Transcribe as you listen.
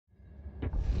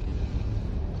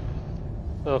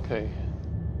Okay.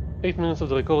 8 minutes of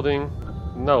the recording.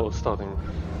 Now starting.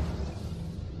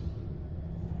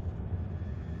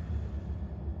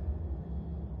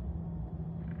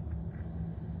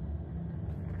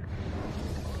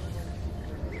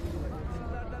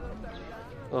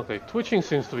 Okay, twitching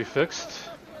seems to be fixed.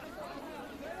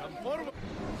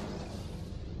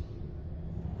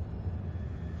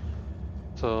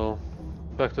 So,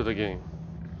 back to the game.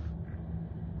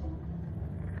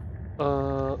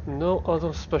 No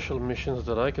other special missions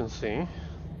that I can see.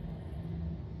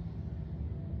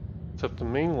 Except the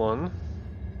main one.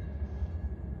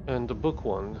 And the book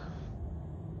one.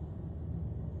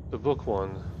 The book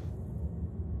one.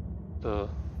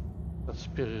 That's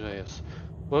Pirireus.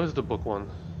 Where is the book one?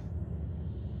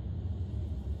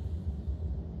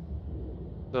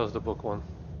 There's the book one.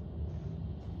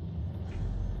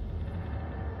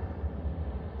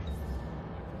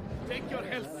 Take your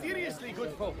health seriously,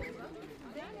 good folk.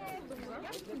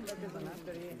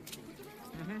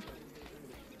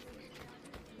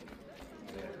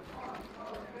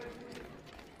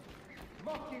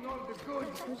 Mocking all the good,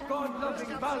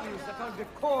 God-loving values that are the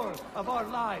core of our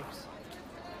lives.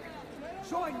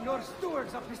 Join your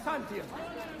stewards of Byzantium.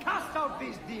 Cast out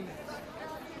these demons.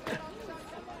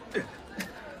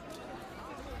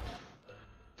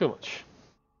 Too much.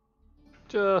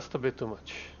 Just a bit too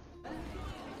much.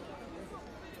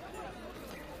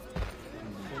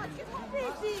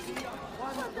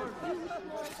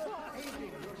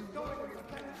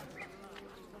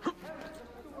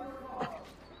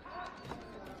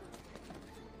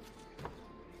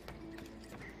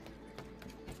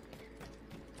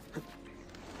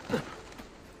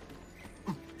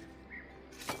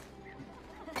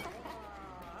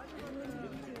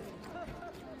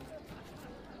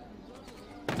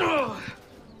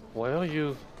 Why are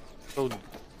you so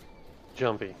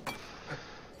jumpy?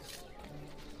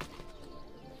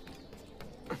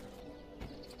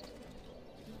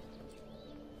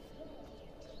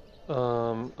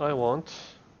 I want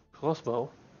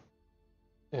crossbow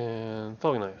and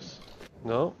throwing knives.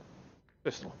 No,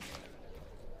 pistol.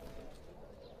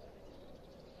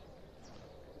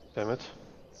 Damn it.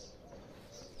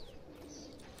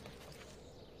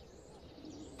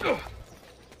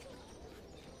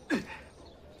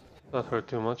 That hurt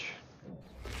too much.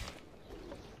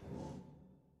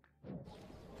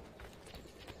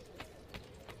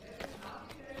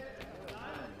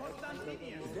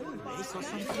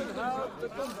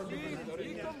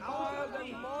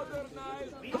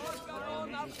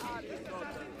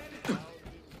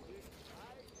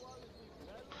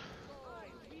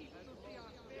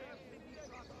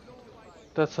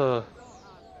 That's a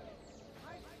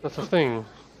thing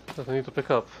that I need to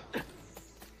pick up.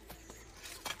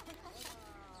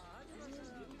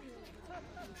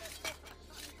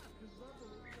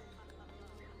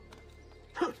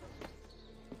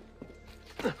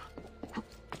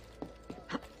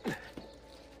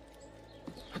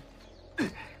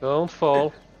 Don't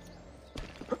fall.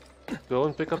 Go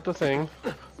and pick up the thing.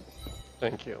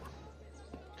 Thank you.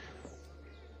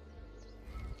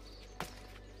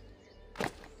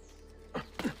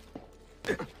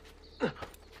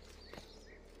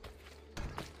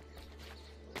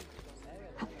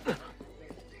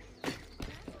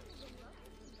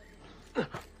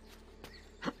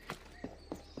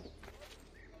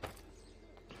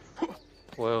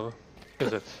 Where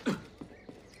is it?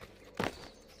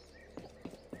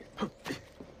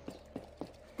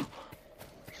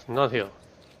 It's not here.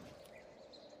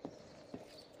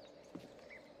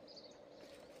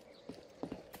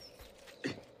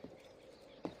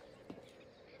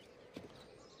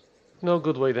 No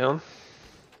good way down.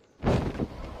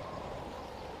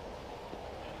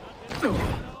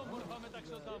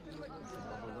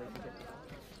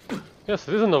 Yes,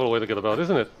 it is another way to get about,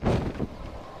 isn't it?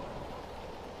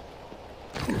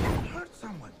 Hurt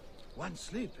someone. One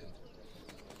sleeping.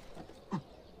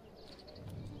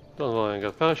 Don't worry, I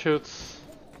got parachutes.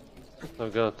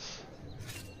 I've got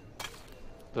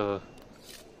the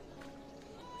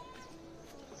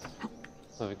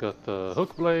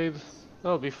hook blade.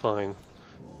 I'll be fine.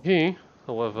 He,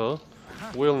 however,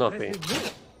 will not be.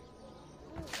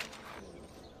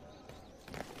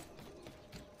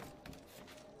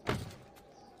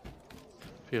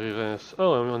 Pirireus.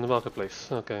 Oh, I'm on the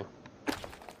marketplace. Okay.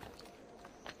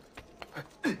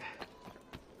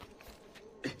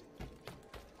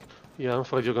 Yeah, I'm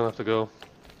afraid you're gonna have to go.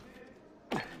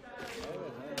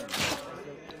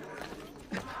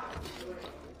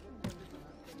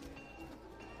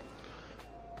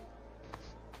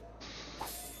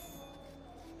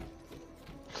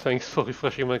 Thanks for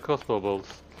refreshing my crossbow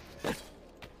bolts.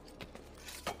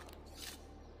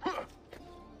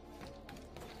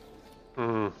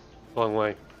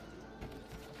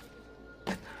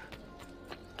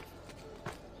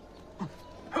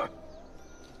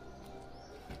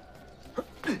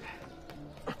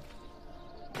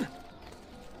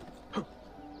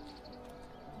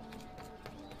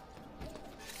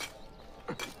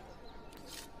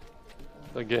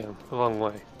 Again, wrong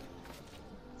way.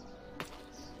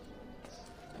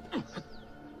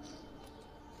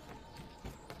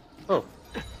 Oh,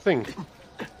 thing.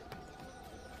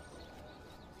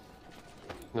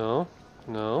 No,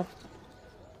 no.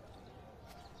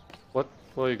 What?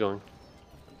 Where are you going?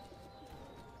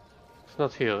 It's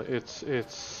not here.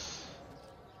 It's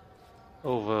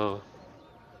over.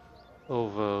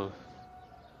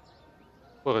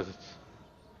 What is it?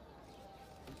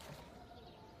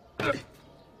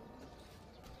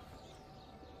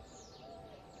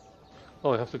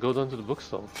 Oh, I have to go down to the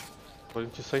bookstore. Why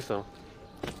didn't you say so?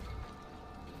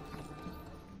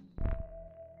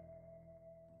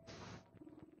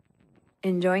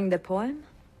 Enjoying the poem?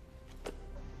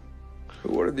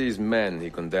 Who are these men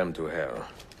he condemned to hell?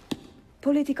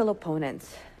 Political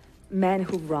opponents. Men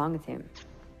who wronged him.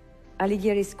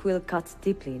 Alighieri's quill cuts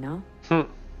deeply, no?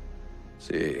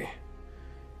 See,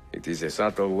 it is a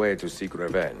subtle way to seek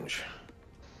revenge.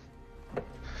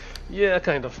 Yeah,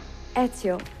 kind of.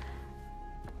 Ezio,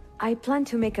 I plan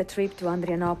to make a trip to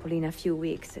Andrianople in a few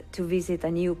weeks to visit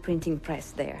a new printing press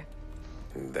there.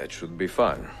 That should be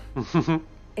fun.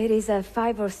 It is a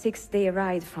 5 or 6 day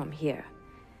ride from here,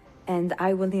 and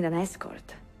I will need an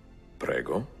escort.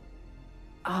 Prego?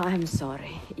 Oh, I'm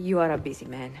sorry. You are a busy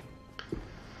man.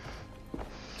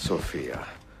 Sophia,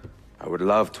 I would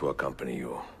love to accompany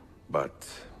you, but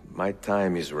my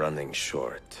time is running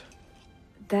short.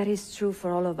 That is true for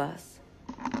all of us.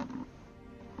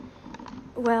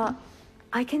 Well,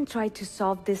 I can try to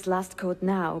solve this last code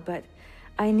now, but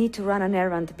I need to run an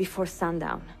errand before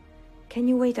sundown. Can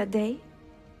you wait a day?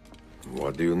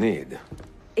 What do you need?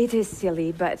 It is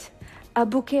silly, but a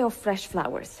bouquet of fresh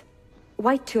flowers.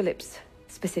 White tulips,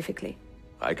 specifically.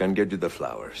 I can get you the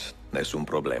flowers. Nessun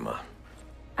problema.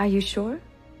 Are you sure?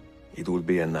 It will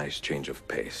be a nice change of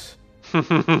pace.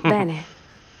 Bene.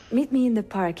 Meet me in the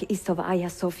park east of Hagia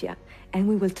Sophia, and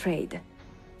we will trade.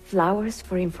 Flowers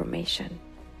for information.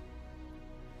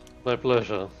 My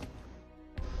pleasure.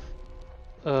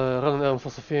 Run an errand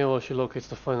for Sophia while she locates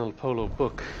the final Polo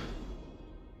book.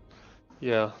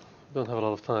 Yeah, don't have a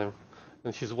lot of time.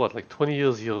 And she's what, like 20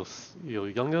 years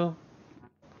younger?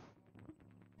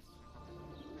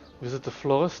 Visit the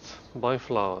florist, buy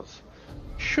flowers.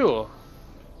 Sure.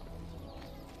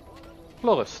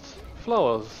 Florist,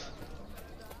 flowers.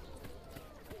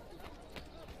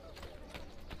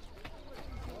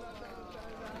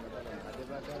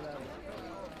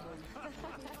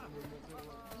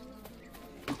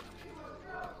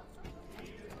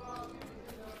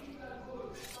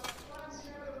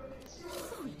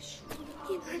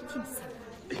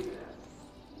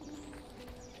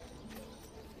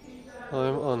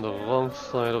 I'm on the wrong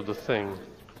side of the thing.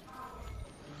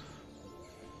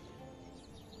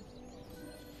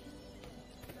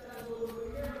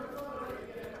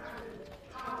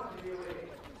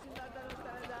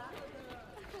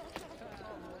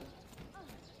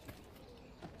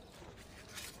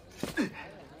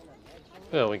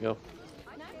 There we go.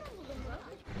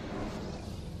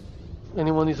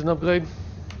 Anyone needs an upgrade?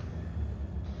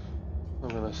 I'm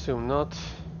gonna assume not.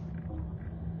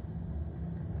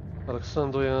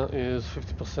 Alexandria is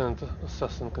 50%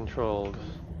 assassin controlled.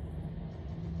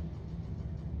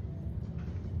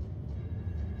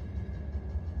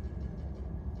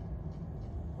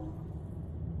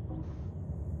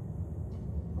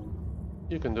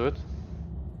 You can do it.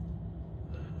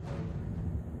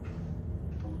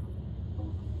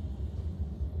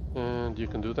 And you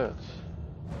can do that.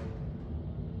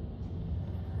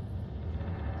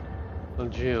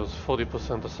 Algiers,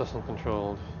 40% assassin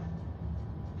controlled.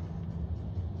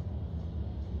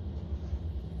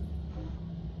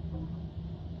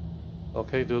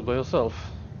 Okay, do it by yourself.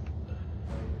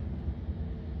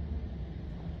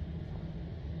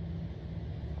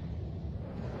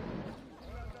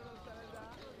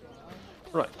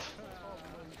 Right.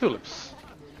 Tulips.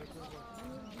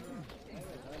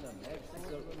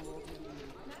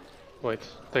 Wait,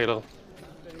 Taylor.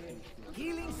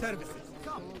 Healing services.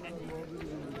 Come.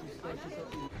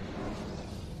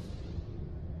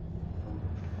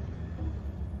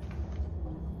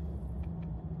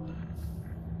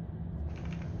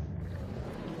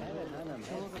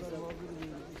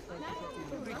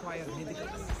 Require medical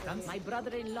assistance? My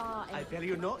brother-in-law I bear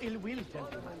you no ill will,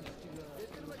 gentlemen.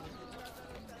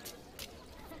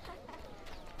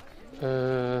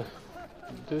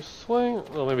 This way?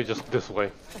 Or maybe just this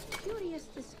way. a curious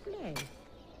display.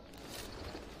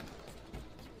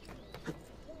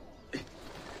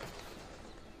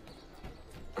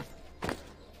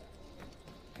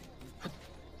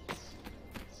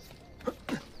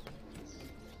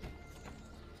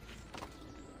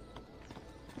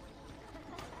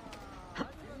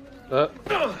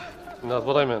 Not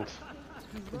what I meant.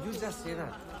 Did you just say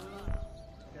that?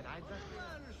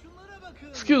 Şunlara bakın.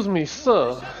 Excuse me, sir.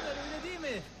 Muhteşemler, öyle değil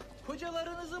mi?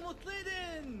 Kocalarınızı mutlu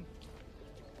edin.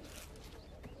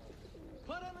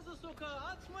 Paranızı sokağa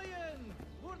atmayın.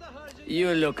 Burada harcayın.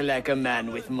 You look like a man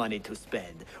with money to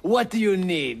spend. What do you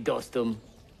need, dostum?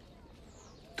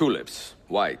 Tulips,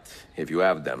 white, if you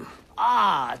have them.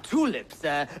 Ah, tulips.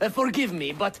 Forgive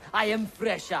me, but I am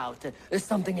fresh out.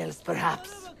 Something else, perhaps?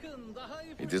 Bakın, daha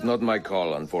iyi It is not my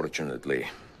call, unfortunately.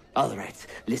 All right,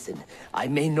 listen. I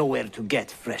may know where to get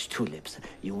fresh tulips.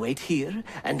 You wait here,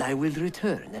 and I will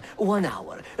return. 1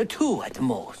 hour, 2 at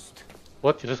most.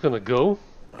 What, you're just gonna go?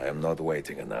 I am not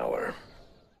waiting an hour.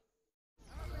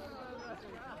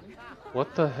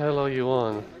 What the hell are you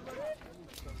on?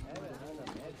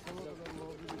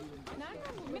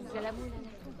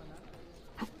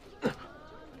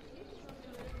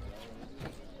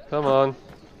 Come on.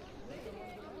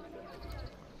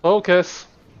 Focus.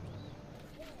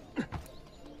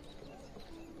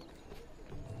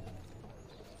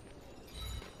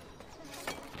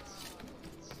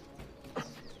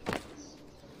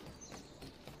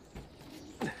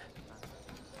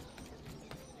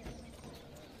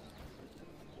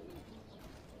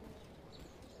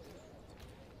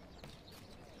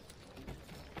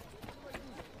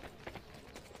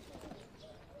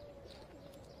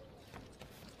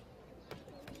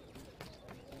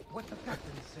 What the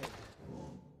captain said.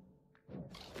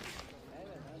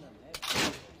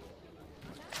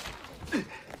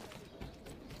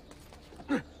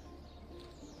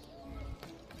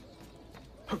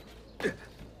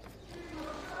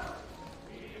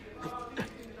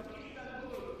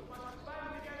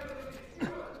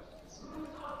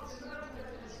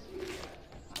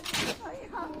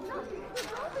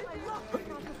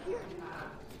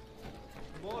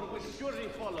 More will surely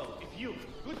follow if you,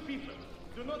 good people,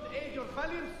 do not aid your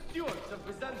valiant stewards of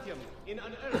Byzantium in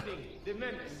unearthing the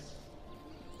menace.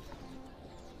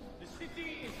 The city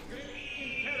is gripped in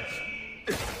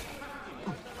terror.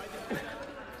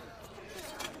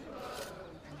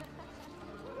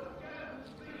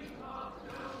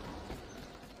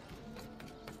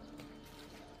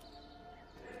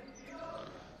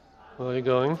 Where are you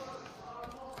going?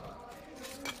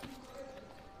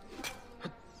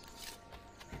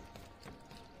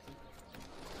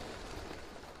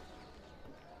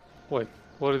 Wait,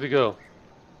 where did he go?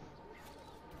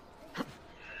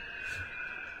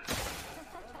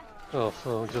 Oh,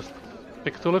 so just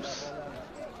pick tulips?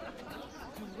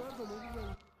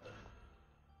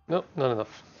 No, not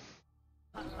enough.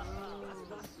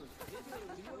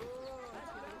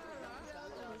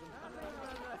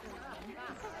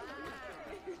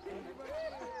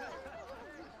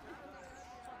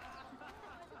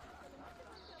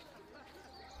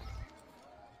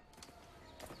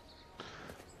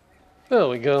 There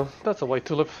we go, that's a white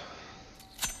tulip.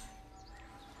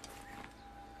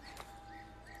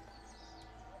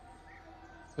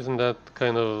 Isn't that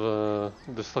kind of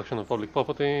destruction of public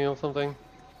property or something?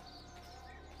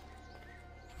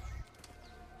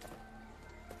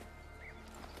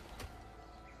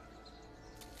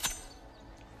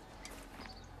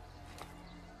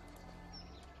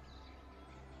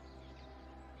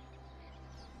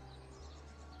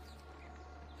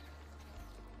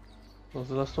 What's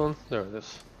the last one? There it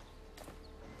is.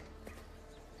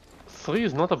 3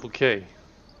 is not a bouquet.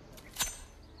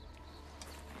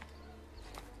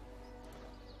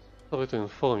 Sorry to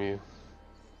inform you.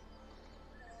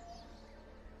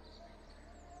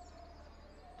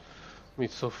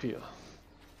 Meet Sophia.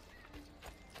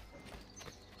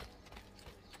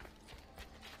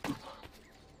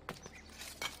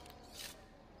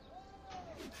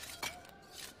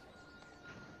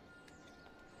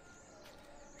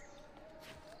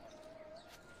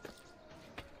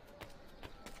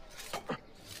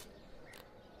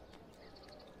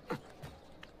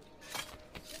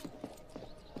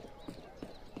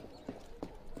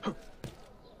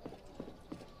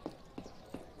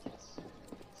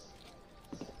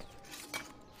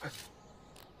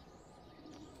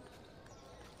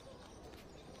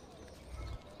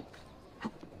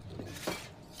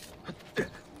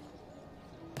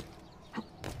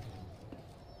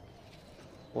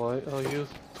 Why are you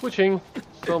twitching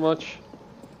so much?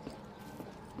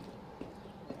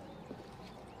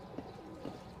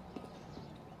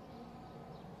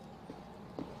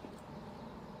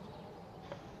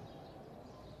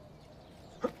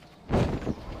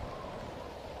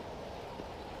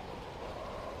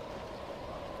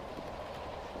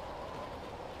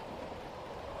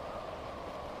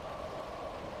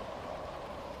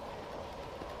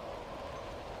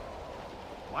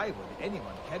 Why would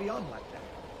anyone carry on like that?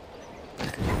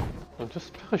 I'm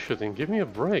just parachuting. Give me a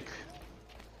break.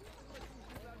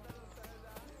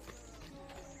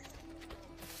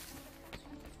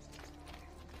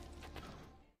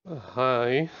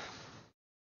 Hi.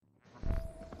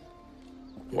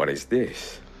 What is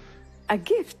this? A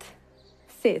gift.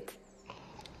 Sit.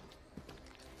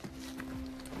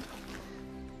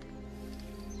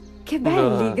 Che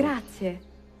belli, No. grazie.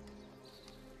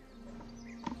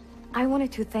 I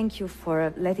wanted to thank you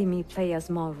for letting me play a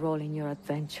small role in your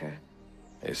adventure.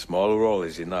 A small role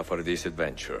is enough for this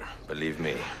adventure, believe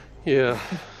me. Yeah.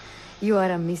 You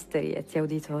are a mystery, Ezio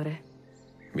Auditore.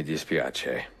 Mi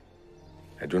dispiace.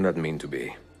 I do not mean to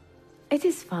be. It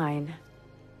is fine.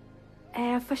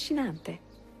 È affascinante.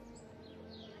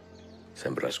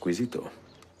 Sembra squisito.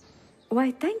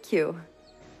 Why, thank you.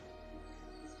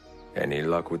 Any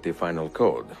luck with the final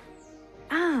code?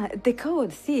 Ah, the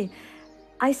code, see.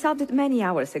 I solved it many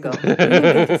hours ago. We will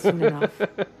get it soon enough.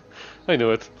 I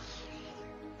knew it.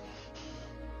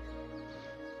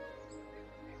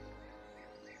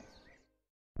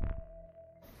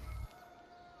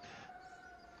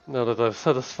 Now that I've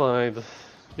satisfied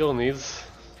your needs.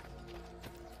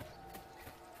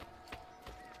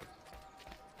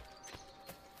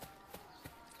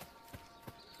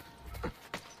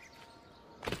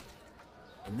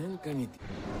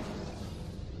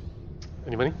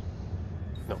 Any money?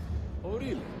 No. Oh,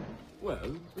 really?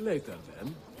 Well, later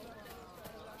then.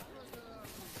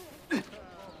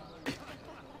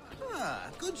 Ah,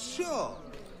 good show.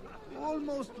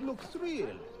 Almost looks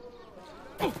real.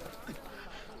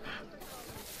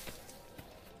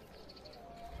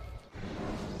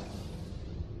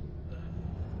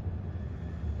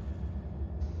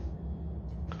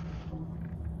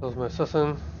 That was my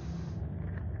assassin.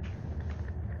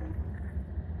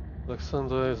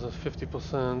 Alexandra is at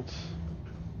 50%.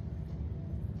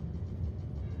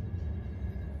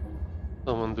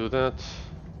 Someone do that.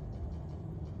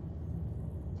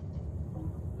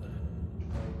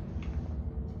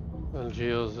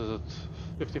 Algiers is at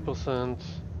 50%.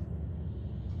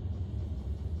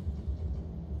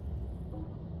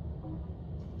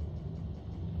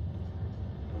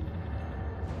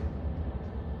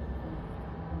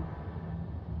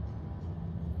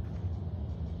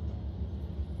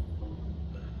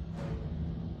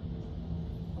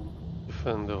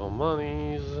 Defend the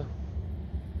Romanis.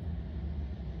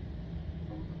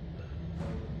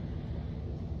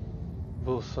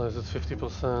 Both sides at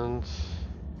 50%.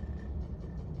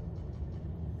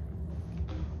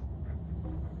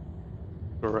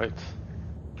 Right.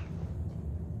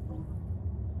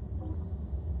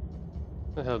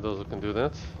 I have those who can do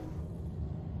that.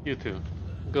 You too.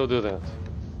 Go do that.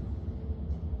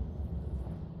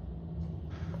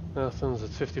 Athens at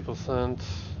 50%.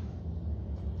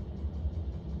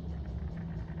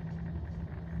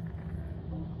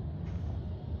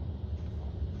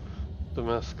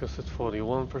 Damascus at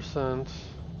 41%.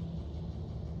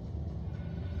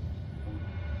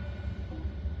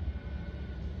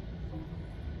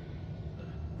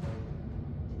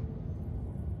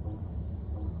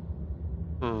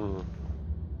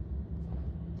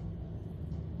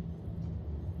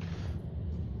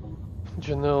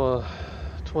 Genoa,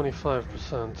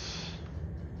 25%.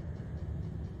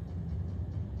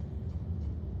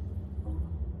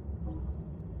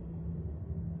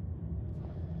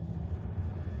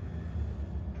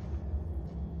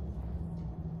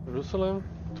 Jerusalem,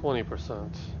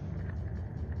 20%.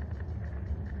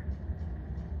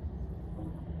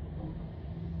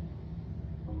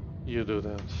 You do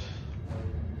that.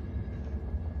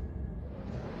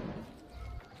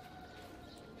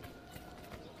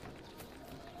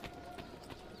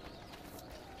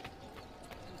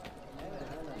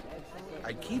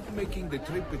 I keep making the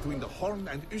trip between the Horn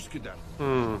and Üsküdar.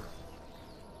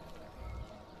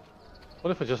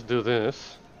 What if I just do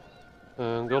this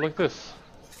and go like this?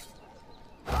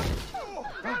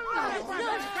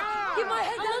 Keep my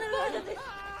head down.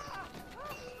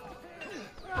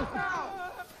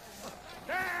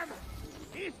 Damn!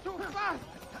 He's too fast!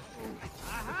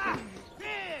 Aha!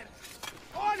 There!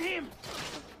 On him!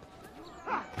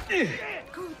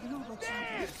 Good noble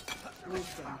champion.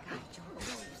 Wisdom guide your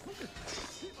ways.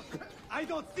 I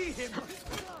don't see him!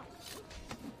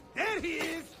 There he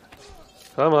is!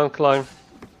 Come on, climb.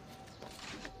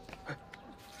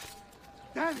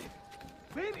 Damn it!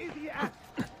 Where is he at?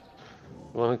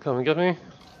 You wanna come and get me?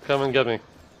 Come and get me.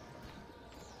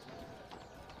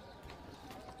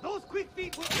 Those quick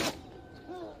feet will...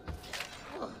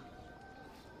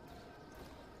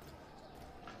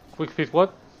 Quick feet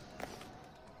what?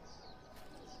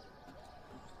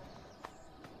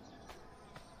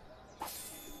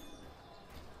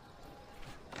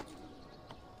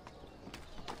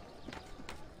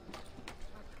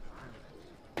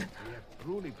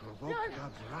 truly provoke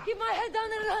God's wrath. Keep my head down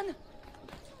and run!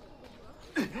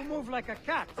 You move like a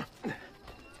cat.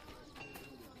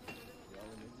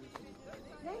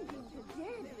 Sending to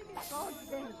jail. God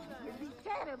send will be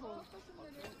terrible.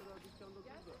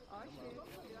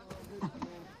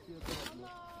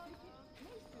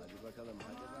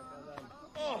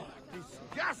 Oh,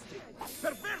 disgusting!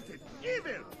 Perverted!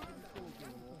 Evil!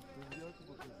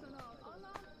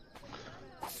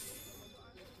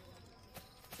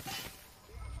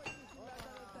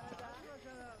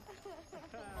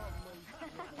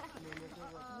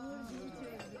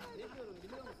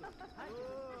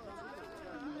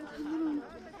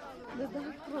 The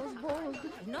dark crossbow.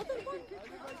 Another one? It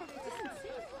isn't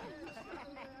safe.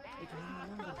 It will no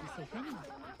longer be safe anymore.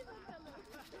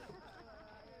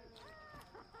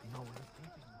 No one is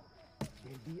taking me.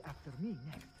 They'll be after me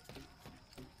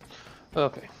next.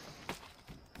 Okay.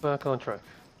 Back on track.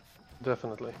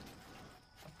 Definitely.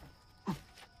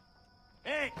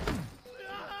 Hey!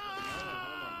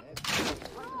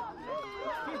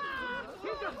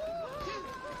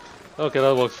 Okay,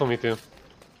 that works for me too.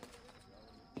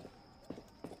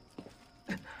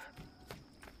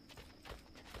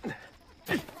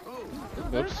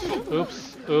 Oops,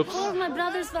 oops, oops. All my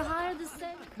brothers were hired the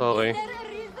same. Sorry.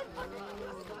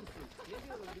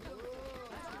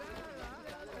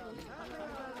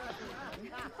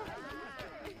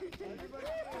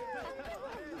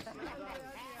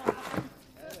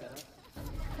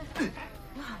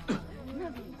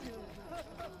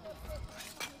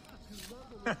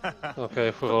 Okay,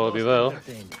 if we're already there.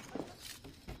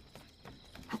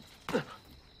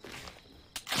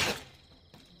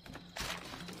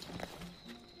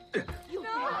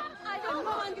 I don't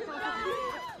want to run!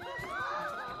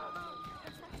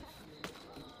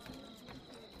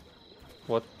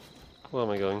 What? Where am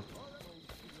I going?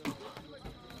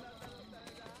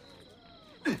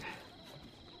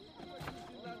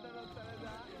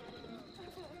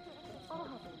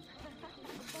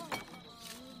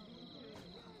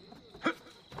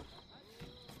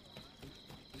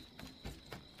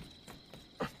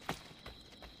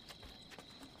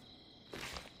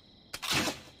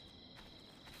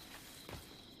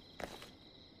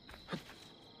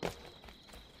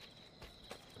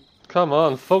 Come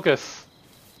on, focus!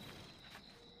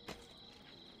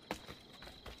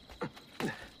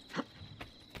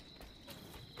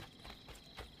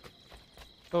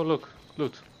 Oh look,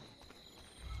 loot.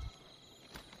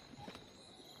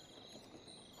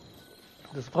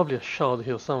 There's probably a shard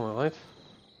here somewhere, right?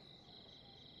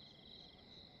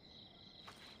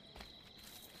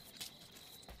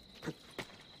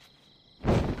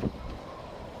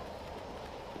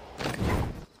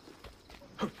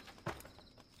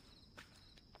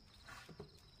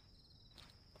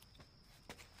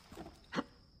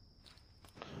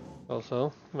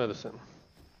 Also, medicine.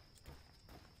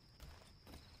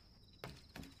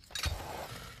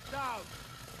 Down!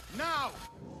 Now!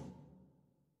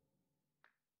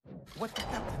 What the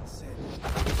captain said.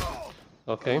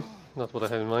 Okay, not what I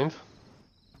had in mind.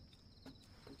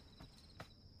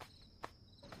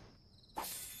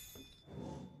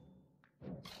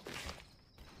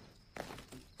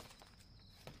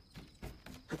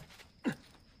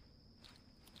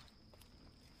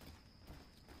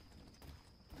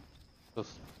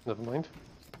 Just never mind.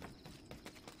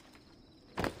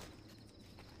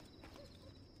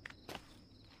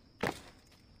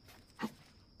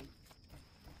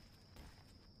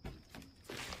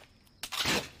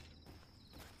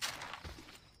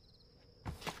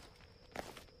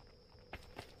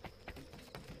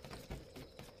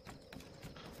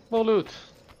 More loot.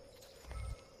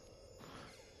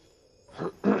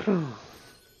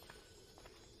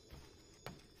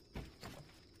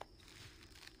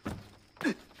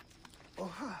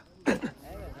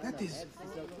 That is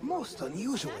most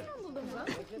unusual.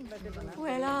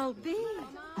 Well, I'll be.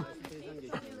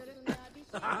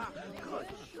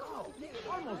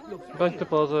 Bank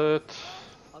deposit.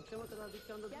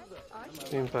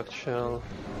 Impact shell.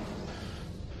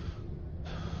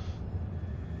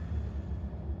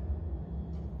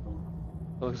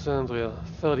 Alexandria,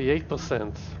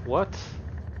 38%. What?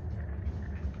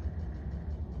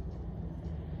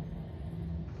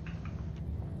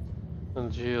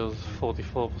 Algiers,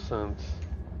 44%.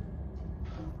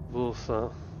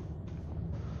 Bursa,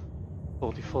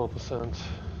 44%.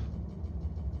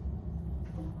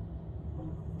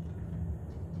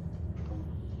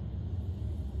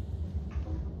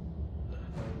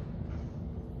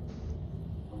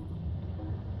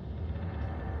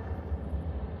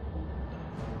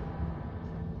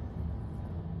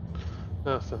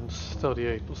 Athens,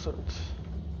 38%.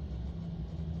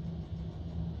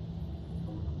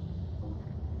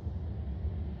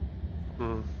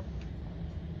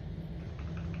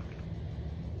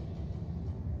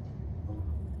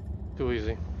 Too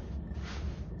easy.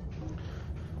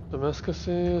 Damascus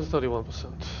is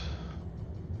 31%.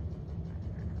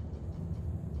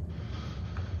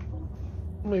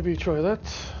 Maybe try that.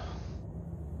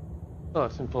 Ah,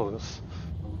 it's in progress.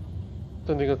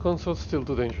 Attending a concert, still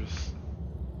too dangerous.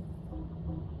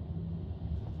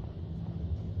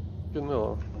 You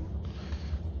know.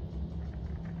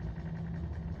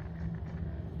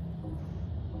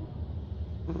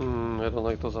 I don't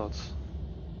like those odds.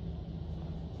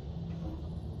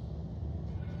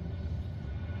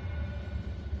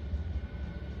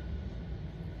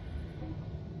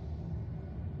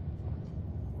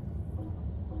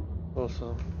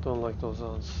 Also, don't like those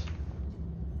odds.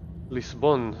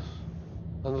 Lisbon,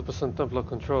 100% Templar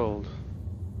controlled.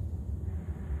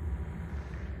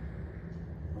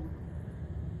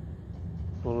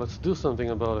 Well, let's do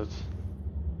something about it.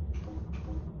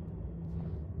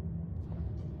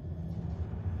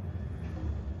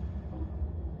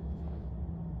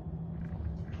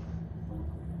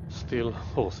 Steal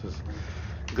horses.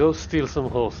 Go steal some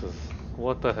horses.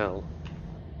 What the hell?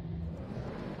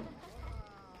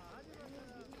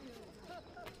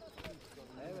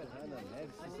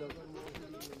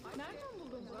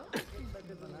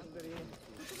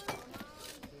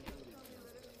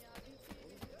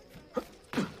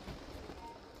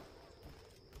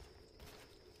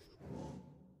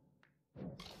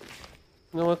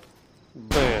 You know what?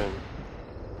 Bam.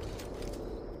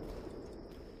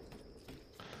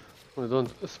 We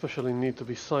don't especially need to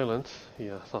be silent.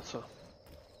 Yeah, I thought so.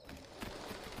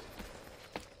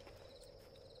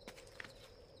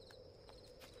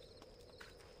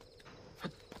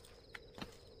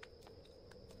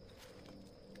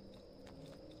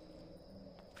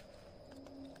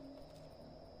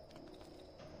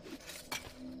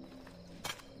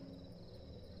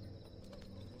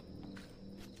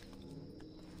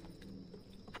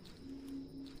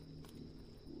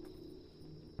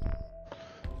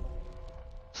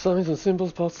 Signs and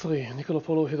Symbols, Part 3. Nicola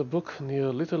Polo hid a book near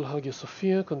Little Hagia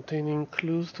Sophia containing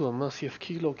clues to a massive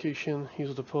key location.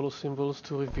 Use the Polo symbols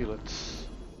to reveal it.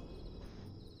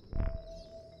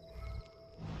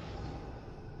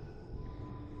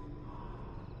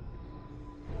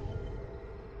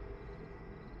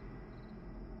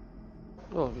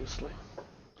 Obviously.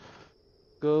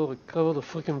 Go recover the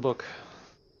freaking book.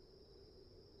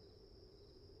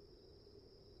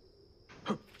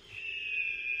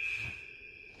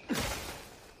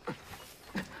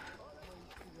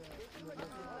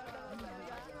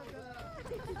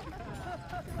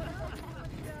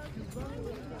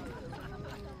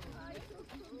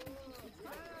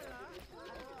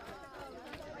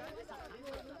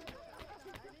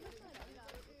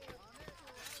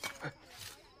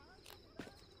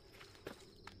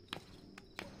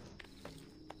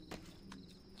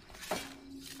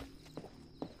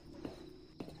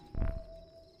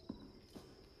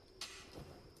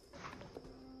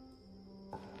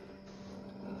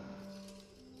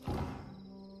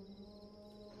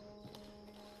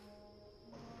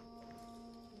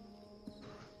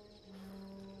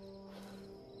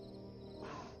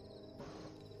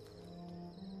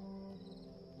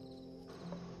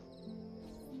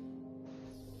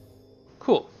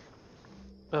 Cool.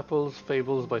 Apple's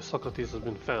Fables by Socrates has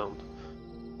been found.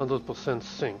 100%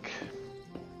 sync.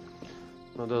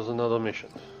 Now there's another mission.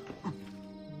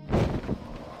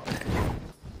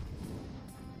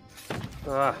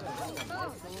 Ah.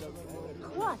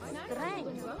 What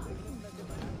strength!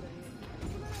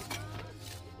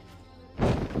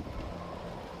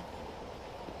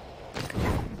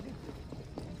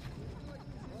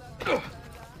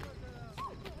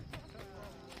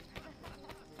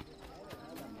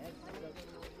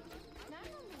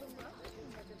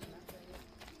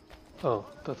 Oh,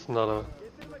 that's not a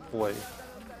way.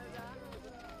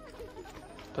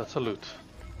 That's a loot.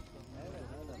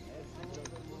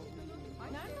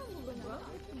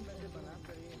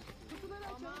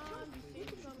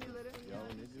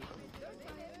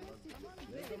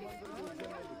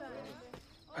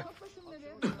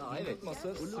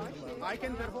 I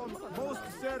can perform most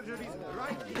surgeries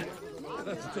right here.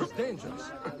 That's just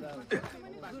dangerous.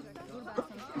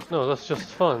 No, that's just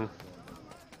fun.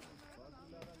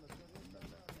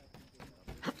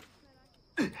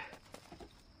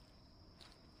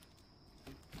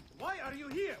 Why are you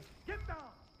here? Get down!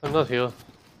 I'm not here.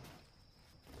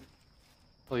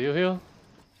 Are you here?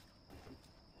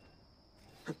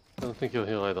 I don't think you're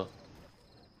here either.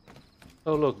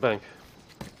 Oh look, bank.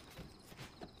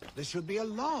 There should be a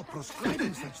law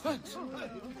proscribing such things.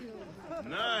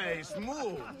 Nice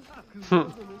move.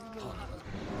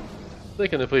 They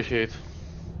can appreciate.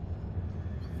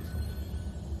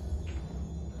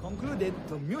 concluded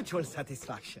to mutual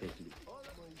satisfaction. If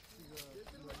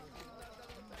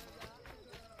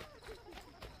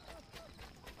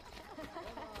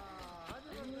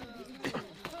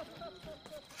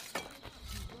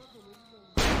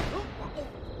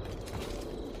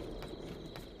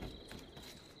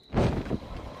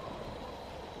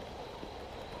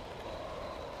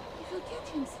you catch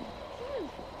him, sir, he'll...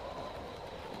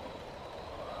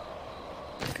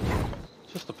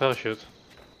 Just a parachute.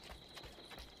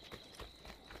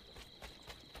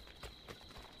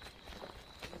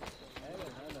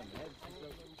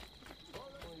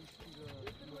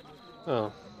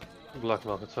 Oh, black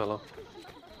market seller.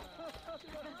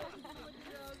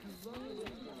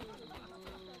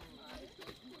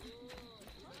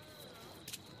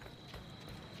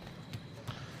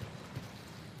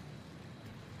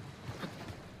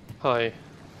 Hi.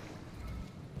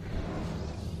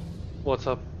 What's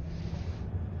up?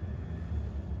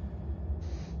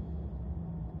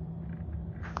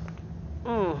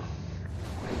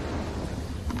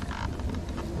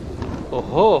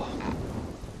 Oh-ho!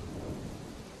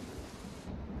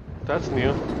 That's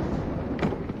new.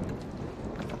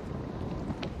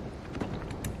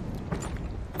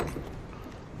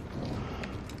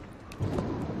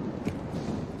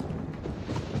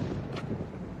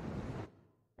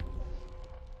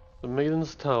 The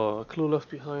Maiden's Tower. A clue left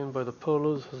behind by the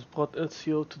Polos has brought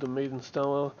Ezio to the Maiden's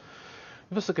Tower.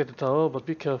 Investigate the tower, but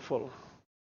be careful.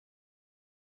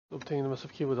 Obtain the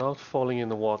massive key without falling in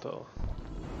the water.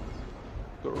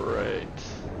 Great.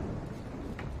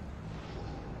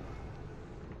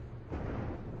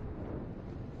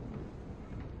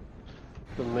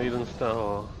 The Maiden's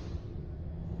Tower.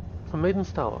 The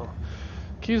Maiden's Tower.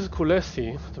 Keys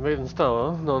Kulesi, the Maiden's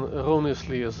Tower, known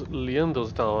erroneously as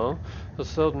Leander's Tower, has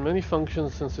served many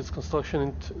functions since its construction in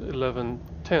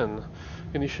 1110.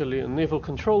 Initially a naval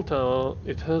control tower,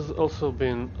 it has also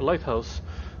been a lighthouse,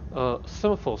 a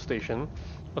semaphore station,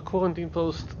 a quarantine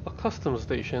post, a customs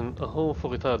station, a home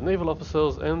for retired naval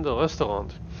officers, and a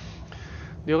restaurant.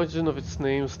 The origin of its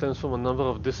name stems from a number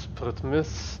of disparate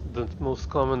myths, the most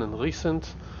common and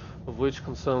recent of which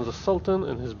concerns the Sultan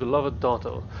and his beloved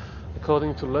daughter.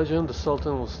 According to legend, the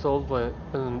Sultan was told by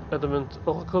an adamant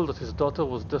oracle that his daughter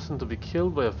was destined to be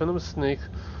killed by a venomous snake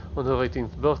on her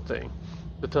 18th birthday.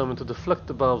 Determined to deflect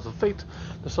the barbs of fate,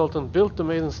 the Sultan built the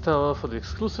Maiden's Tower for the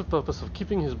exclusive purpose of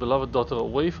keeping his beloved daughter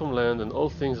away from land and all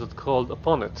things that crawled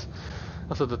upon it.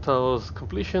 After the tower's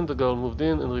completion, the girl moved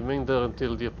in and remained there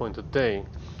until the appointed day.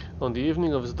 On the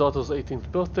evening of his daughter's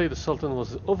 18th birthday, the Sultan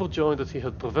was overjoyed that he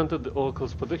had prevented the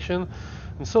oracle's prediction,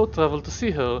 and so traveled to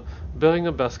see her, bearing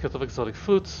a basket of exotic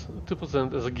fruits to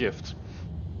present as a gift.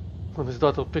 When his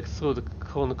daughter picked through the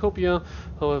cornucopia,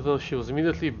 however, she was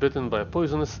immediately bitten by a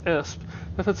poisonous asp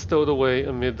that had stowed away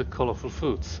amid the colorful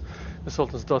fruits. The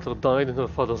Sultan's daughter died in her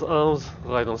father's arms,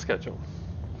 right on schedule.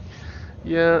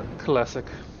 Yeah, classic.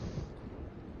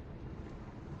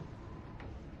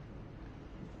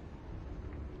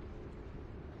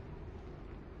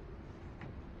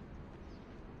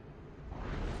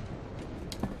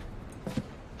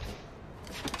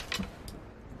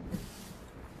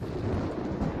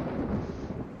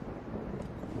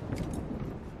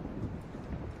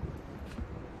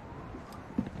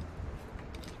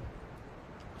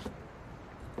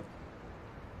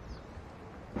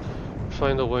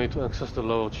 Find a way to access the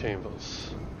lower chambers.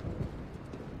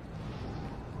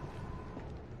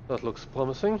 That looks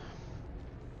promising.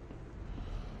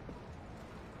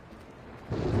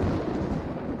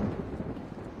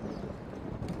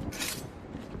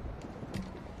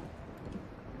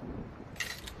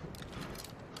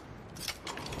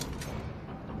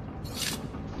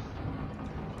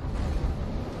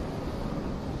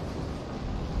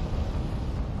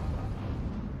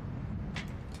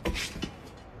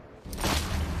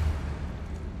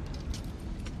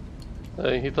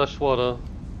 Hey, he touched water.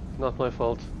 Not my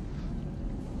fault.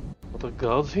 Are there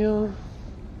guards here?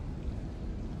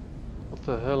 What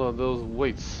the hell are those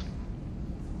weights?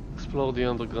 Explore the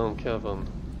underground cavern.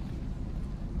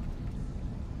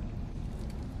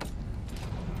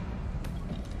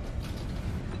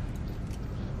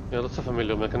 Yeah, that's a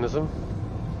familiar mechanism.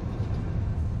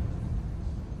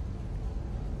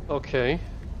 Okay.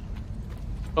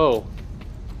 Oh.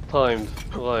 Timed.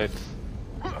 Right.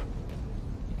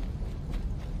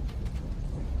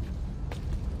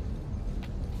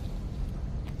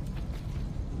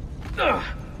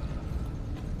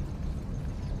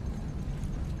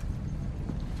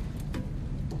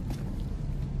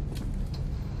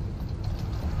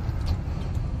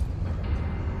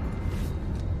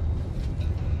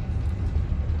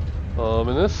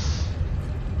 Ominous.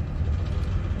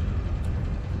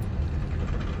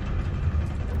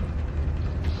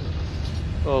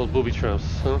 All booby traps,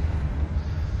 huh?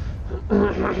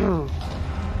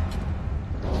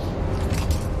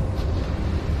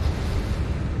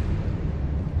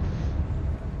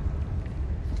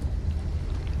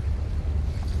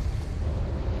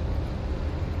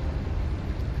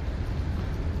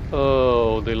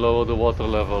 Oh, they lowered the water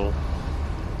level.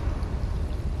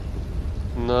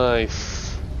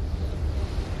 Nice.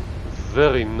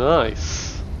 Very nice.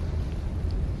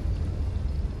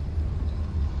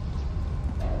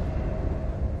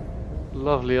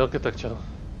 Lovely architecture.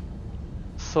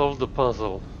 Solve the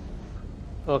puzzle.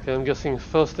 Okay, I'm guessing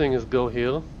first thing is go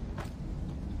here.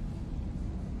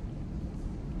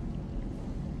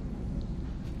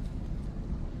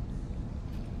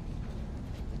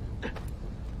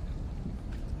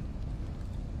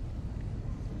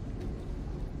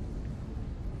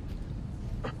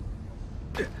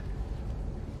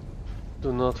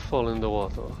 Do not fall in the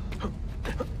water.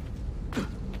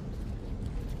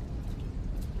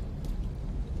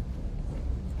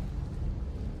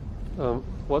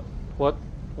 What? What?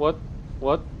 What?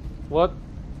 What? What?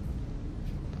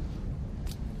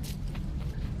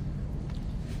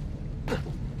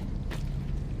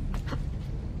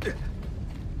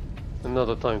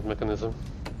 Another timed mechanism.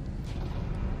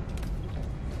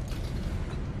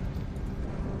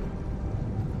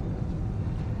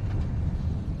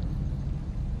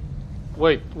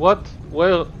 Wait, what?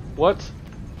 Where? What?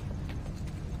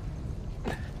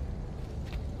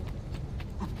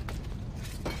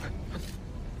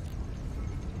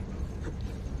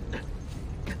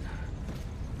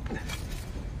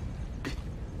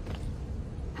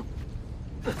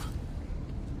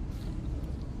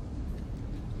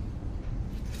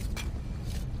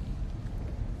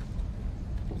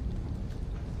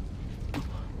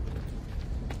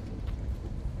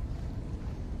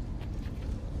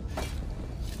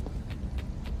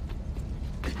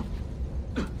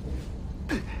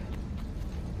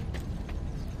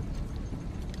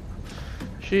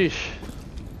 Sheesh.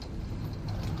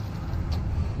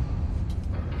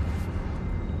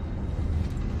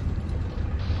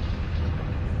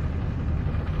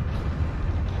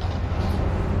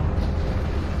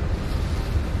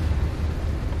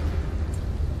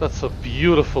 That's a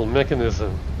beautiful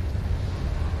mechanism.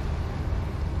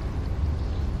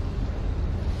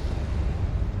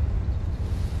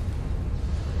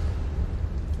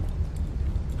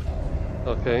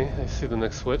 Okay, I see the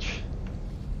next switch.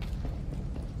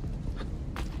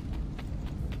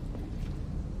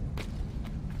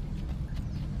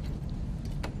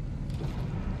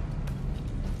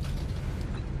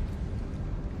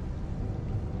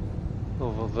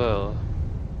 Over there.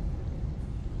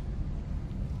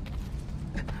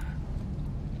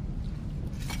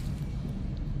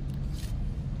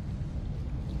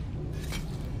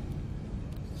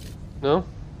 No?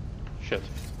 Shit.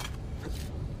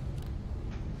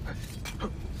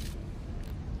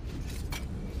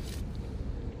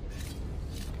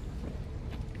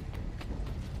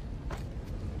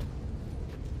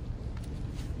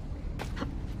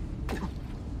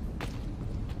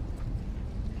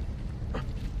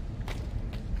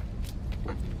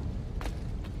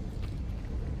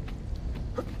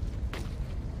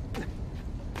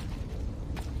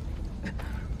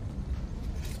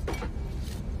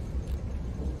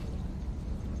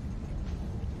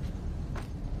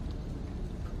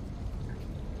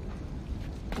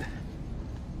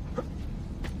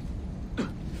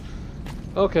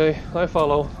 Okay, I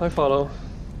follow, I follow.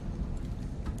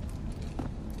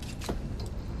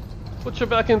 Put your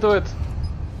back into it!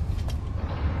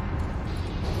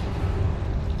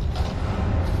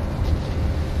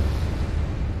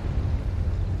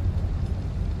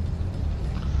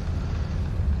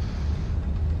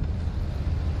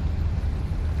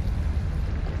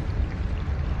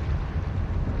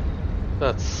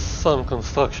 That's some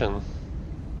construction.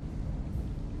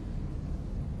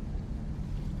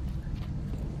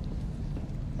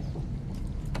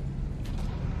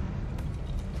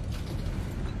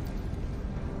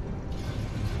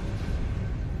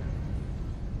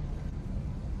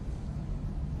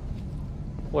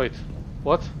 Wait,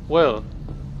 what? Where?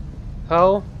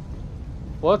 How?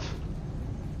 What?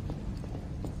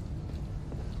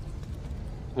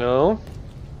 No?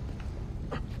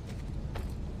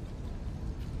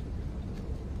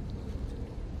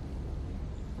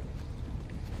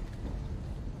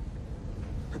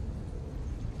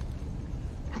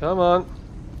 Come on.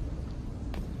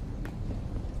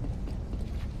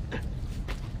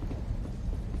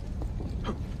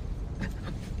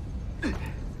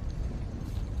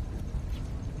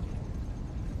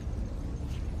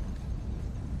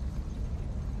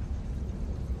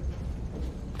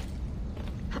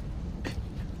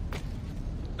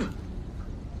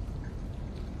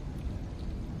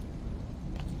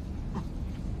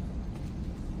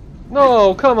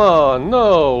 No, come on,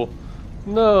 no,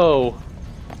 no.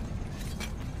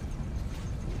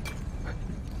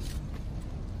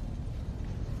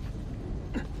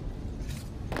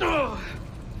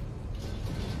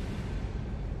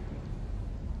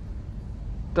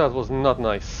 That was not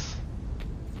nice.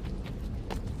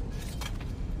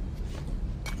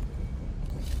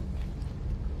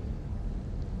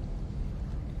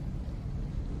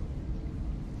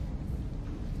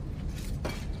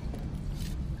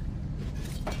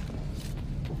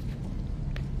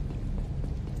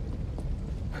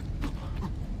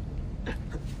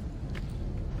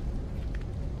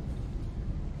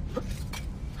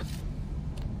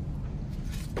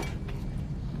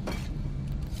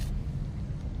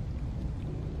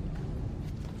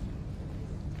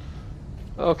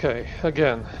 Okay,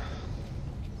 again.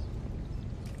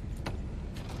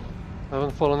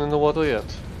 Haven't fallen in the water yet.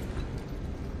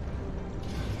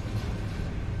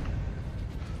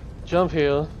 Jump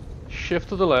here, shift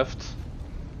to the left,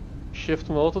 shift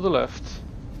more to the left,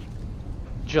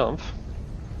 jump,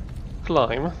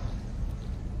 climb,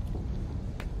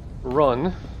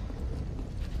 run,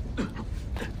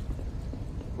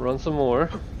 run some more,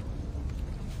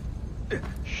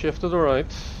 shift to the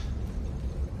right,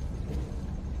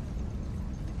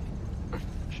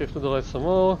 shift to the right some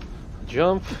more,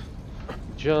 jump,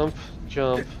 jump,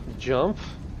 jump, jump.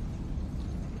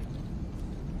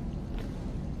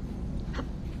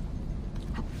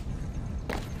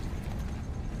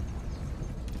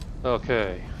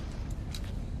 Okay.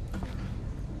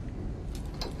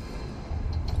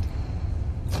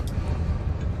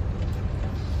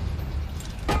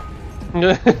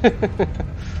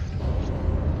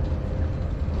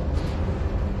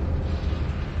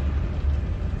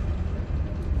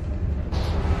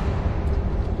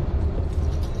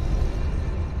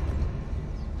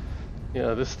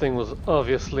 Yeah, this thing was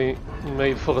obviously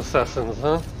made for assassins,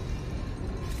 huh?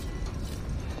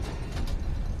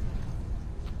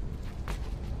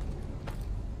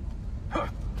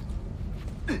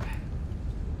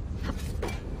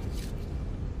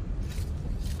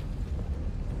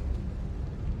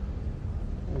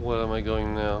 Where am I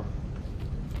going now?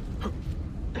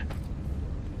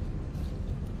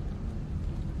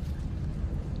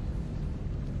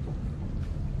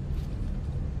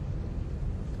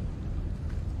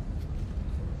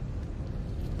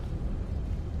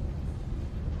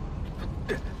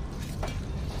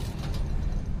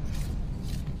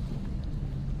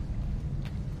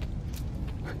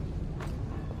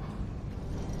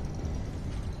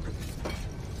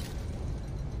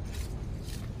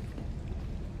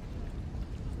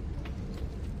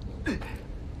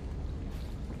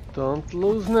 Don't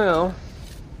lose now.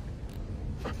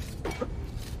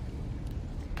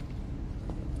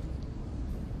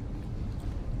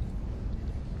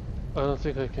 I don't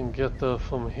think I can get there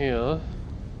from here.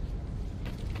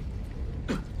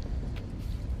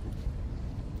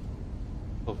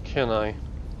 Or can I?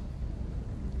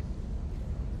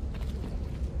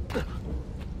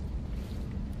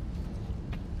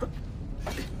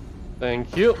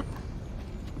 Thank you.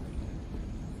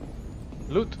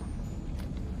 Loot.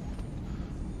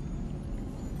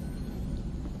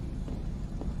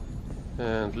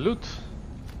 And loot.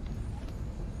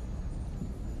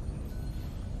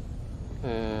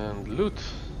 And loot.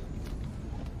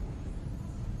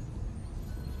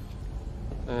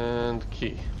 And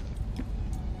key.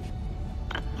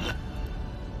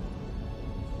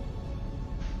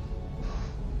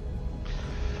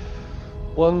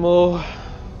 One more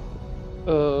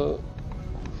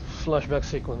flashback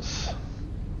sequence.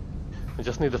 I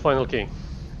just need the final key.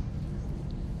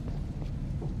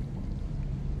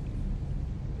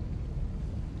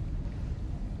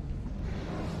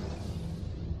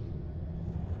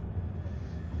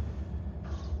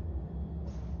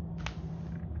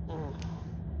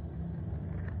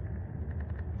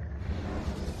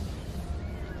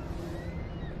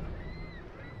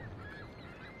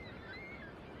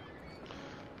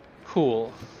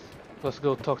 Cool. Let's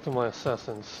go talk to my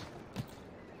assassins.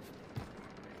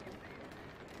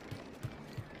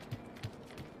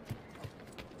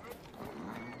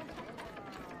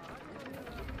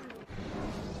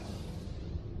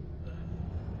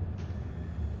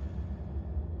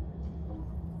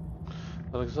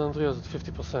 Alexandria is at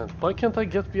 50%. Why can't I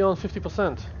get beyond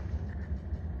 50%?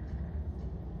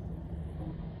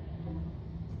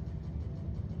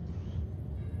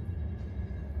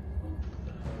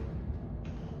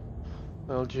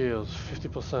 Algiers,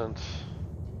 50%.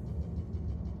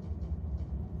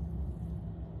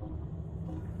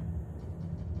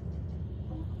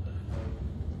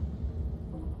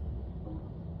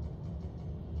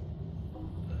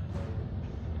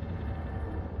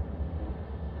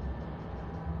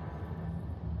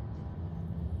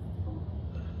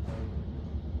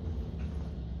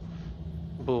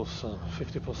 boost,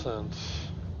 50%.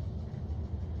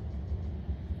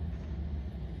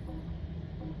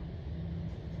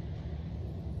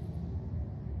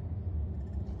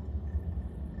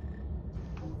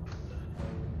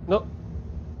 No.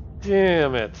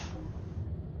 Damn it.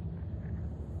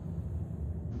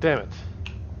 Damn it.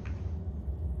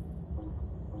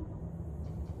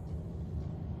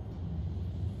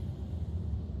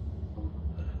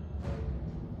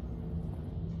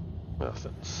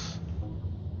 Methods.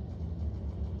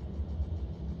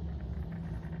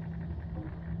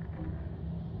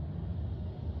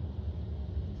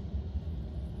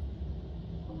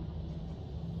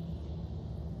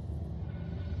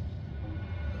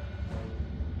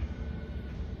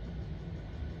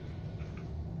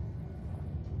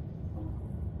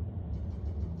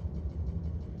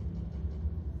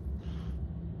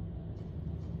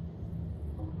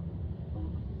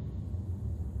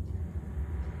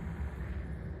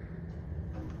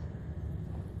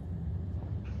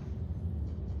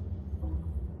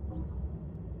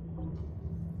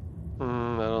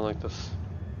 I don't like this.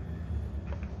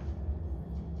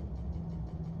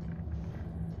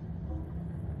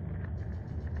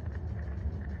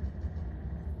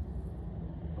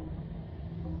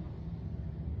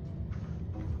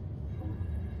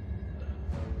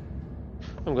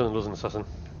 I'm gonna lose an assassin.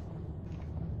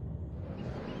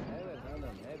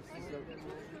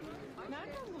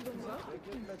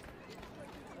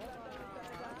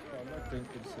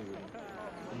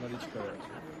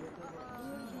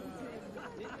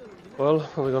 Well,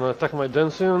 are they gonna attack my den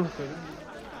soon?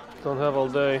 Don't have all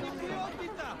day.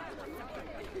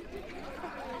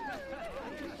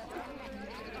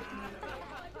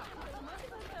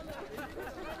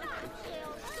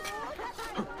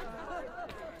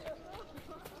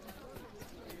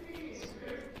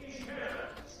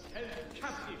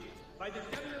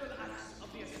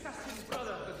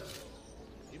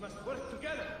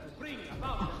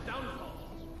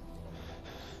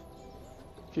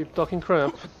 Keep talking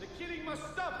crap. The killing must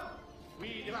stop.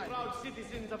 We, the proud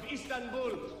citizens of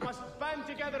Istanbul, must band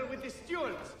together with the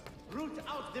stewards, root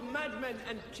out the madmen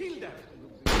and kill them.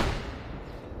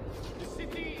 The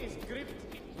city is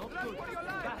gripped in not good,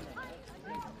 bad.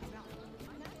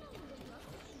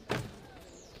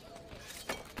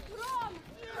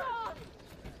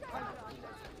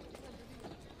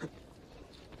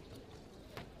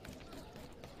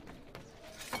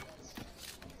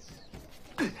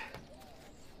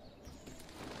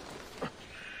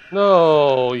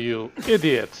 No, you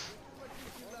idiot.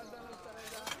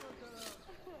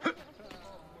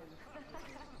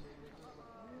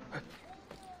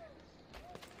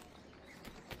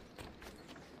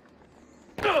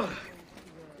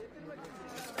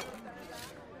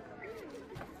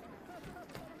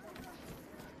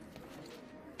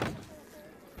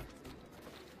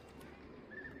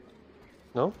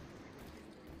 No?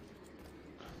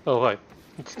 Oh, right.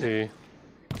 It's the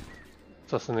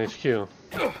Assassin HQ.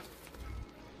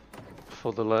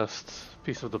 For the last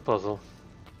piece of the puzzle.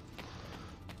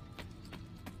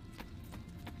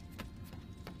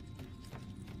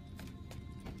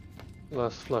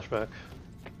 Last flashback.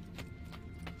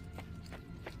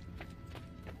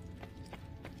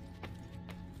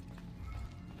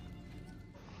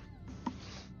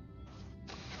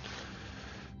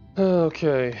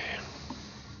 Okay.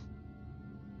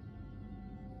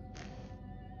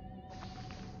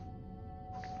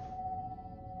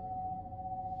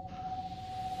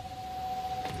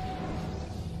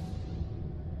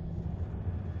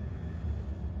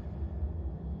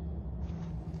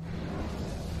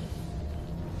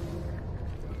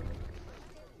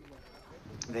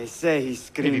 They say he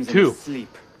screams in 82. his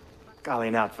sleep,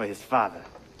 calling out for his father.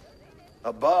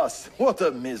 Abbas, what a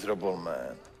miserable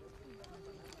man.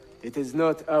 It is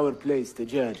not our place to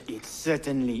judge. It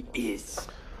certainly is.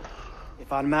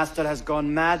 If our master has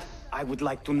gone mad, I would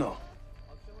like to know.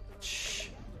 Shh.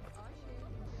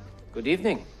 Good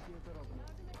evening.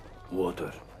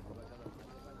 Water.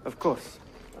 Of course.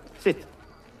 Sit.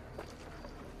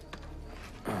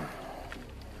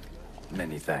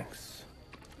 Many thanks.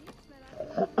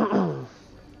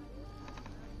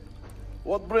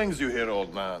 What brings you here,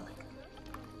 old man?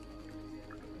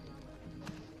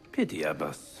 Pity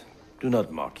Abbas. Do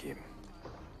not mock him.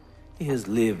 He has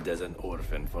lived as an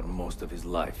orphan for most of his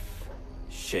life,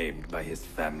 shamed by his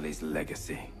family's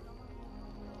legacy.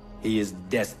 He is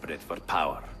desperate for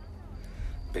power,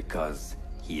 because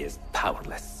he is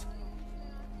powerless.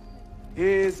 He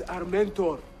is our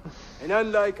mentor. And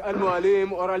unlike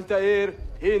Al-Mualim or Altair,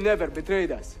 he never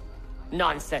betrayed us.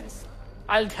 Nonsense.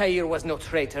 Altair was no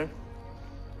traitor.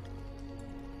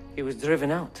 He was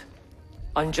driven out.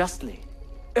 Unjustly.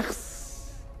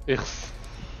 Yes.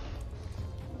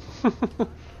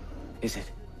 Is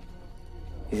it?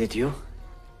 Is it you?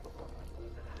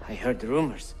 I heard the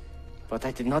rumors, but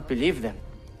I did not believe them.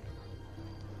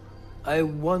 I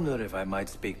wonder if I might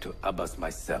speak to Abbas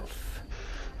myself.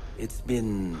 It's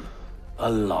been a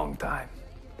long time.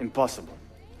 Impossible.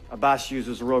 Abbas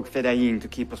uses rogue Fedayeen to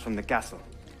keep us from the castle.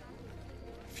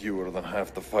 Fewer than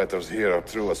half the fighters here are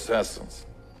true assassins.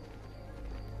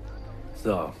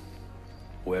 So,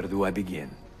 where do I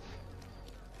begin?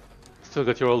 Still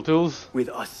got your old tools? With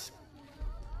us.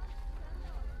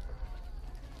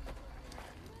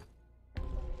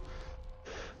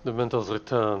 The mentors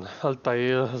return.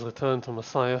 Altair has returned to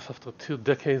Masyaf after 2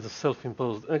 decades of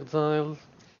self-imposed exile.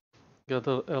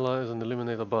 Gather allies and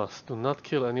eliminate Abbas. Do not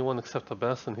kill anyone except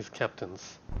Abbas and his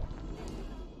captains.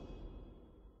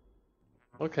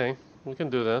 Okay, we can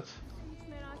do that.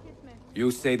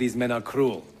 You say these men are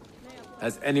cruel.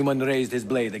 Has anyone raised his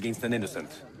blade against an innocent?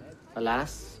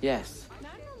 Alas, yes.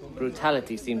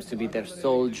 Brutality seems to be their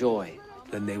sole joy.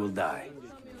 Then they will die,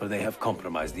 for they have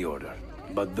compromised the order.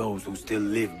 But those who still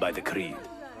live by the creed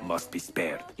must be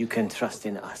spared. You can trust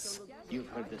in us. You've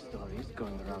heard the stories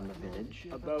going around the village.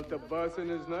 About the boss and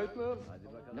his nightclubs?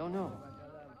 No.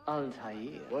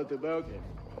 Altair. What about him?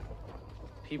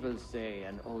 People say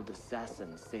an old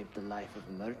assassin saved the life of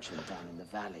a merchant down in the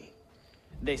valley.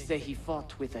 They say he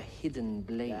fought with a hidden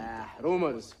blade.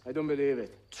 Rumors. I don't believe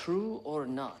it. True or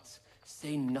not,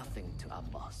 say nothing to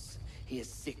Abbas. He is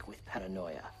sick with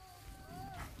paranoia.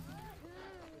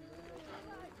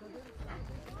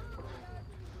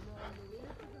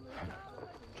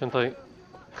 Can't I...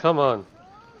 Come on!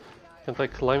 Can't I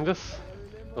climb this?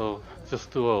 Oh,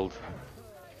 just too old.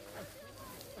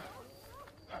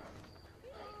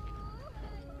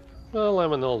 Well,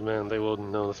 I'm an old man, they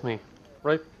wouldn't notice me,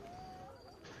 right?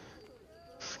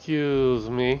 Excuse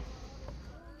me.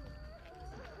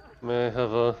 May I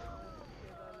have a...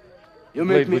 You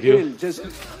make me ill, just...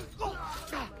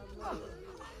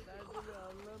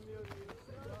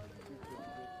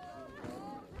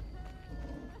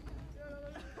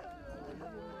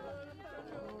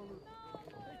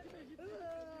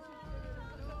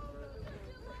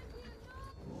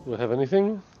 Do I have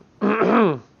anything?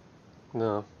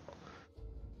 No.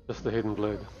 Just the hidden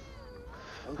blade.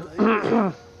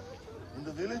 In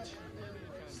the village?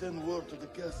 Send word to the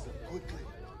castle, quickly.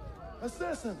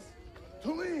 Assassins!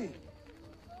 To me!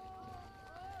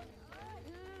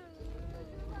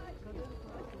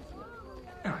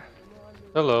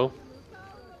 Hello.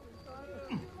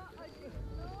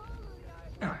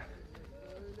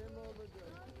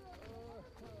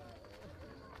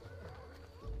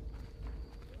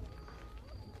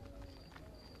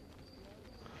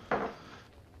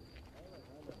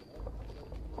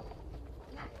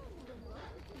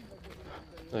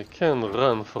 I can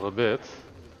run for a bit.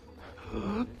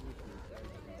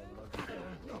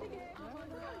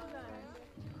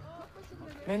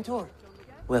 Mentor.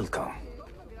 Welcome.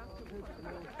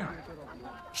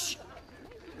 Shh.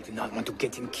 We do not want to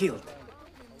get him killed.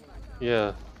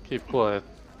 Yeah, keep quiet.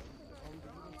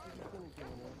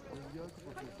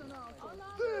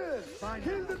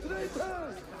 Kill the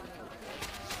traitors!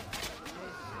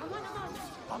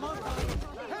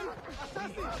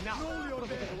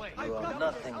 You are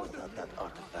nothing without that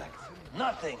artifact.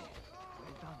 Nothing!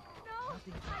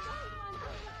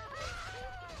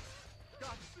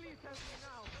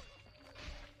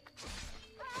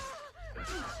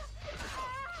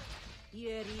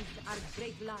 Here is our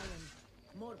great lion.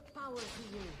 More power to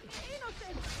you.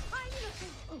 Innocent! I'm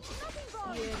innocent! Nothing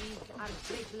wrong! Here is our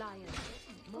great lion.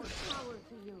 More power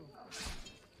to you.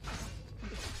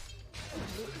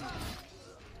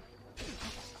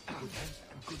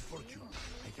 Good fortune.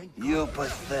 You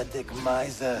pathetic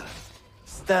miser.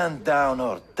 Stand down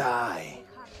or die.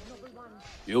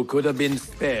 You could have been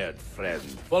spared, friend.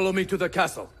 Follow me to the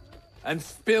castle. And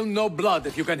spill no blood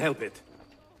if you can help it.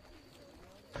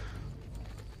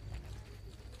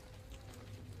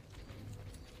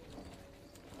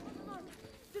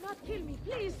 Do not kill me,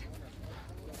 please!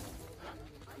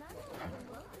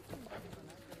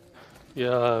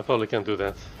 Yeah, I probably can't do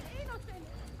that.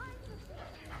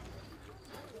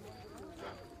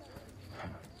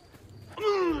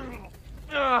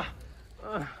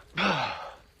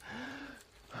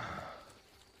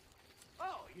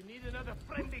 Oh, you need another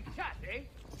friendly chat, eh?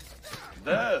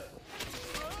 Death!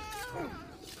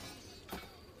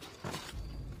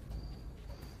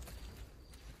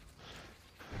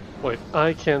 Wait,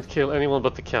 I can't kill anyone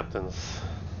but the captains.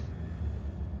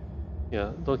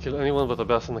 Yeah, don't kill anyone but the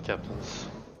boss and the captains.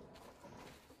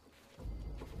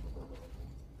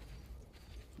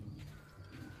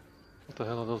 What the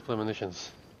hell are those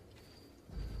premonitions?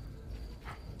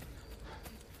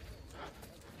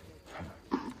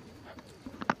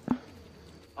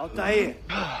 Altair,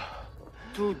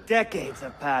 2 decades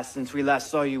have passed since we last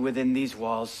saw you within these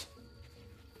walls.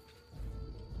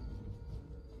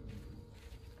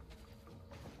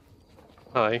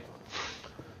 Hi.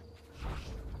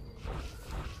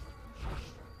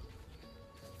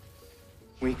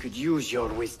 We could use your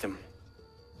wisdom.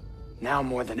 Now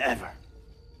more than ever.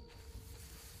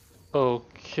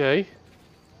 Okay.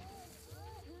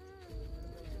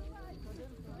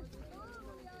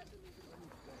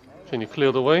 Can you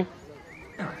clear the way?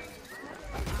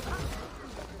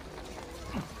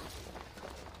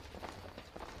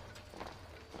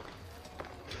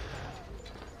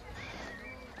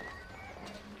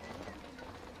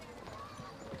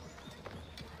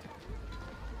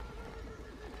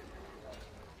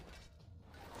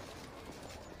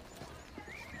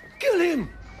 Kill him!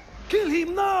 Kill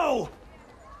him now!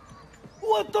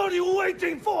 What are you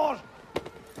waiting for?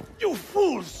 You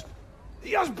fools!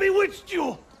 He has bewitched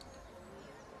you!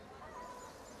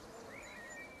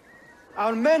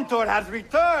 Our mentor has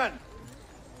returned!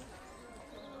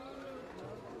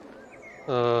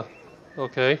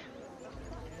 Okay.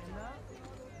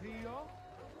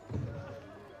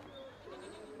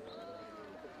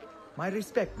 My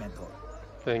respect, mentor.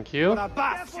 Thank you. I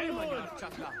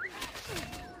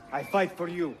fight for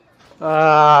you.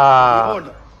 Ah. The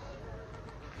order.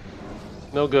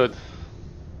 No good.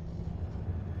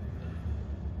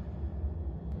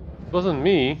 It wasn't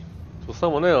me. It was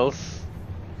someone else.